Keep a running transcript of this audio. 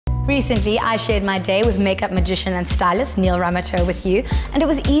Recently, I shared my day with makeup magician and stylist Neil Ramautar with you, and it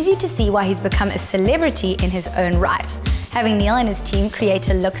was easy to see why he's become a celebrity in his own right. Having Neil and his team create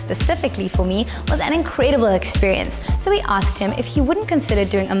a look specifically for me was an incredible experience, so we asked him if he wouldn't consider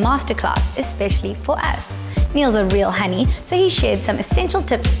doing a masterclass, especially for us. Neil's a real honey, so he shared some essential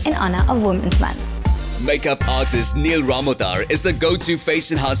tips in honor of Women's Month. Makeup artist Neil Ramautar is the go-to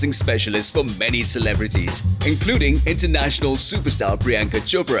face-enhancing specialist for many celebrities, including international superstar Priyanka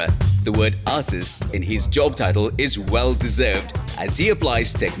Chopra. The word artist in his job title is well-deserved, as he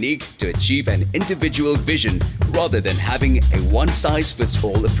applies technique to achieve an individual vision rather than having a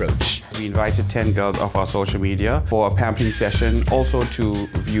one-size-fits-all approach. We invited 10 girls off our social media for a pampering session, also to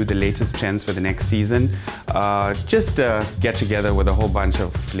view the latest trends for the next season. Just get together with a whole bunch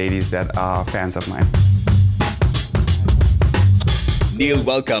of ladies that are fans of mine. Neil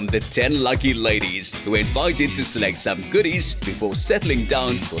welcomed the 10 lucky ladies who were invited to select some goodies before settling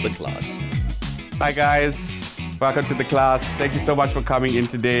down for the class. Hi guys, welcome to the class. Thank you so much for coming in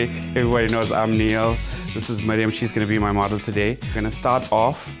today. Everybody knows I'm Neil. This is Miriam, she's going to be my model today. We're going to start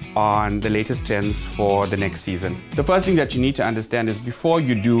off on the latest trends for the next season. The first thing that you need to understand is before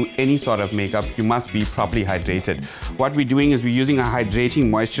you do any sort of makeup, you must be properly hydrated. What we're doing is we're using a hydrating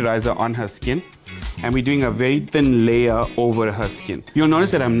moisturizer on her skin, and we're doing a very thin layer over her skin. You'll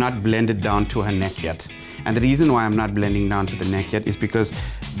notice that I'm not blended down to her neck yet. And the reason why I'm not blending down to the neck yet is because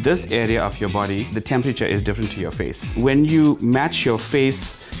this area of your body, the temperature is different to your face. When you match your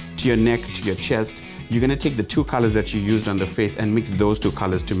face to your neck, to your chest, you're gonna take the two colors that you used on the face and mix those two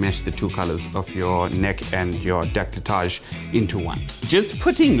colors to mesh the two colors of your neck and your décolletage into one. Just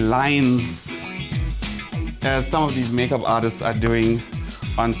putting lines, as some of these makeup artists are doing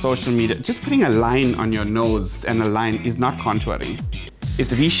on social media, just putting a line on your nose and a line is not contouring.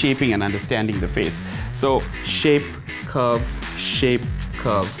 It's reshaping and understanding the face. So shape, curve,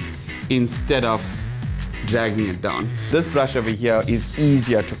 instead of dragging it down. This brush over here is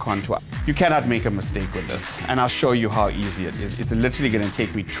easier to contour. You cannot make a mistake with this, and I'll show you how easy it is. It's literally going to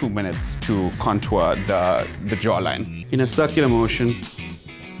take me 2 minutes to contour the jawline. In a circular motion,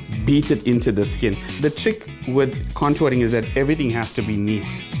 beat it into the skin. The trick with contouring is that everything has to be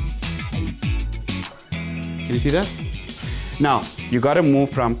neat. Can you see that? Now, you got to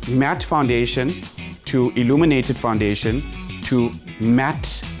move from matte foundation to illuminated foundation to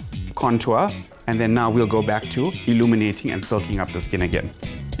matte contour, and then now we'll go back to illuminating and silking up the skin again.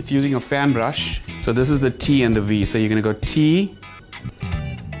 It's using a fan brush. So this is the T and the V. So you're gonna go T,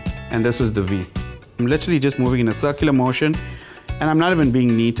 and this was the V. I'm literally just moving in a circular motion, and I'm not even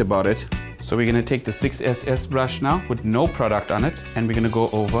being neat about it. So we're gonna take the 6SS brush now with no product on it, and we're gonna go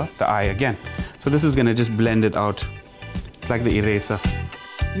over the eye again. So this is gonna just blend it out. It's like the eraser.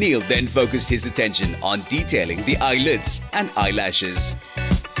 Neil then focused his attention on detailing the eyelids and eyelashes.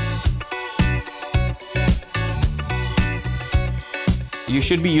 You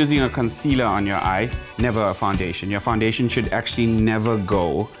should be using a concealer on your eye, never a foundation. Your foundation should actually never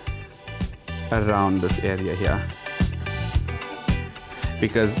go around this area here,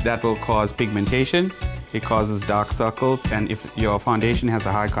 because that will cause pigmentation, it causes dark circles, and if your foundation has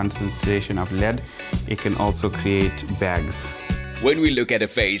a high concentration of lead, it can also create bags. When we look at a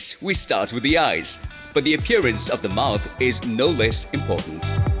face, we start with the eyes, but the appearance of the mouth is no less important.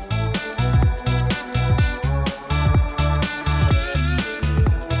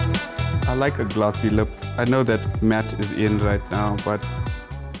 I like a glossy lip. I know that matte is in right now, but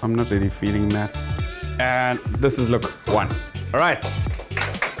I'm not really feeling matte. And this is look 1. All right.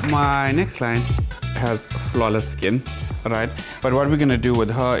 My next client has flawless skin, all right? But what we're gonna do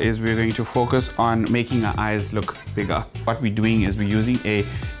with her is we're going to focus on making her eyes look bigger. What we're doing is we're using a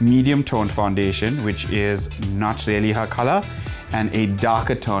medium toned foundation, which is not really her color, and a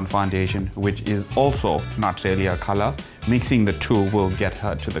darker tone foundation, which is also not really her color. Mixing the two will get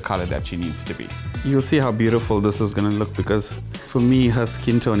her to the color that she needs to be. You'll see how beautiful this is gonna look, because for me, her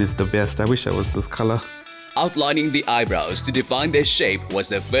skin tone is the best. I wish I was this color. Outlining the eyebrows to define their shape was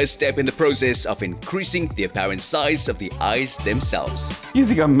the first step in the process of increasing the apparent size of the eyes themselves.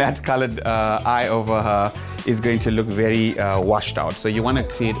 Using a matte colored eye over her is going to look very washed out. So you want to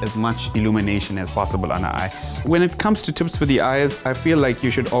create as much illumination as possible on her eye. When it comes to tips for the eyes, I feel like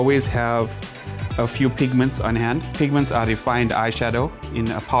you should always have a few pigments on hand. Pigments are refined eyeshadow in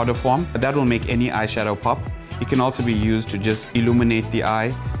a powder form. That will make any eyeshadow pop. It can also be used to just illuminate the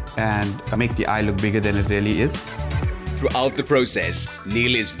eye and make the eye look bigger than it really is. Throughout the process,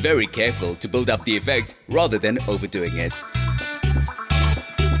 Neil is very careful to build up the effect rather than overdoing it.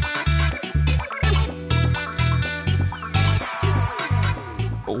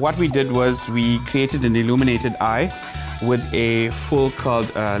 What we did was we created an illuminated eye with a full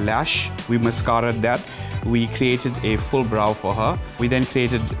curled lash. We mascaraed that. We created a full brow for her. We then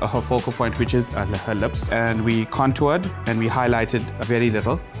created her focal point, which is her lips, and we contoured and we highlighted very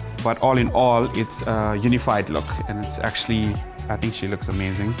little. But all in all, it's a unified look, and it's actually, I think she looks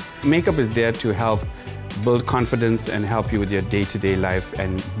amazing. Makeup is there to help build confidence and help you with your day-to-day life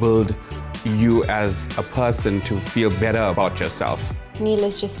and build you as a person to feel better about yourself. Neil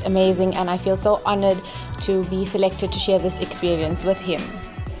is just amazing, and I feel so honored to be selected to share this experience with him.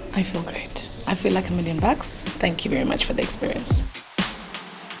 I feel great. I feel like $1 million. Thank you very much for the experience.